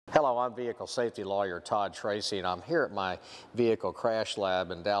Hello, I'm vehicle safety lawyer Todd Tracy, and I'm here at my vehicle crash lab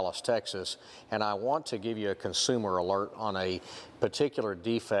in Dallas, Texas, and I want to give you a consumer alert on a particular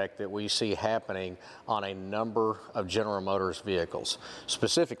defect that we see happening on a number of General Motors vehicles.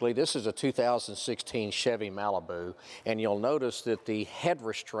 Specifically, this is a 2016 Chevy Malibu, and you'll notice that the head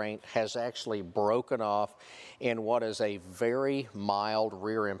restraint has actually broken off in what is a very mild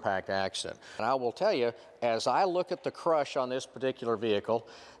rear impact accident. And I will tell you, as I look at the crush on this particular vehicle,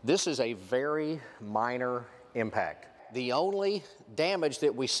 this is a very minor impact. The only damage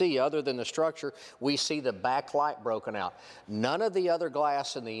that we see other than the structure, we see the back light broken out. None of the other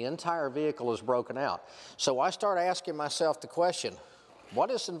glass in the entire vehicle is broken out. So I start asking myself the question,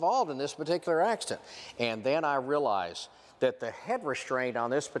 what is involved in this particular accident? And then I realize that the head restraint on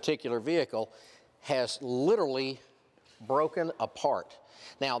this particular vehicle has literally broken apart.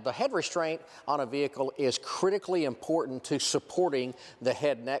 Now, the head restraint on a vehicle is critically important to supporting the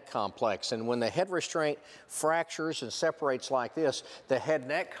head-neck complex. And when the head restraint fractures and separates like this, the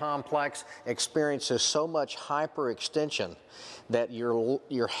head-neck complex experiences so much hyperextension that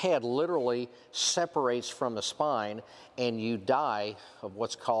your head literally separates from the spine and you die of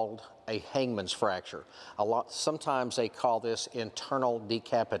what's called a hangman's fracture. Sometimes they call this internal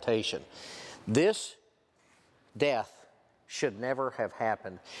decapitation. This death should never have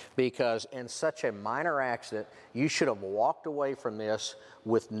happened, because in such a minor accident, you should have walked away from this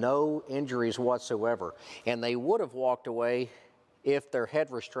with no injuries whatsoever. And they would have walked away if their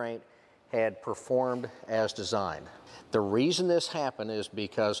head restraint had performed as designed. The reason this happened is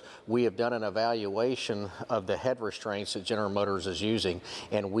because we have done an evaluation of the head restraints that General Motors is using,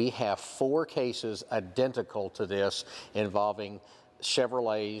 and we have 4 cases identical to this involving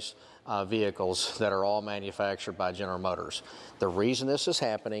Chevrolet's vehicles that are all manufactured by General Motors. The reason this is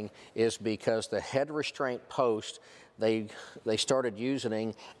happening is because the head restraint post, they started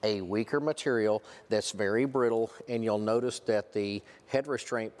using a weaker material that's very brittle, and you'll notice that the head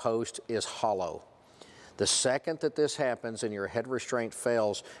restraint post is hollow. The second that this happens and your head restraint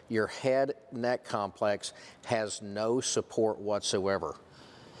fails, your head-neck complex has no support whatsoever.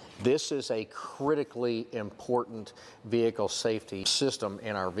 This is a critically important vehicle safety system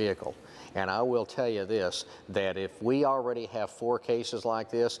in our vehicle. And I will tell you this, that if we already have 4 cases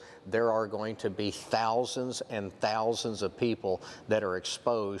like this, there are going to be thousands and thousands of people that are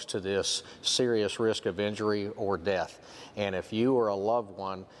exposed to this serious risk of injury or death. And if you or a loved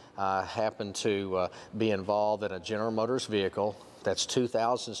one happen to be involved in a General Motors vehicle that's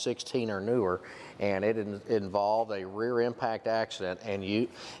 2016 or newer, and it involved a rear impact accident, and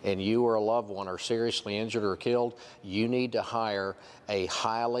you or a loved one are seriously injured or killed, you need to hire a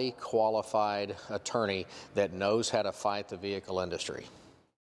highly qualified attorney that knows how to fight the vehicle industry.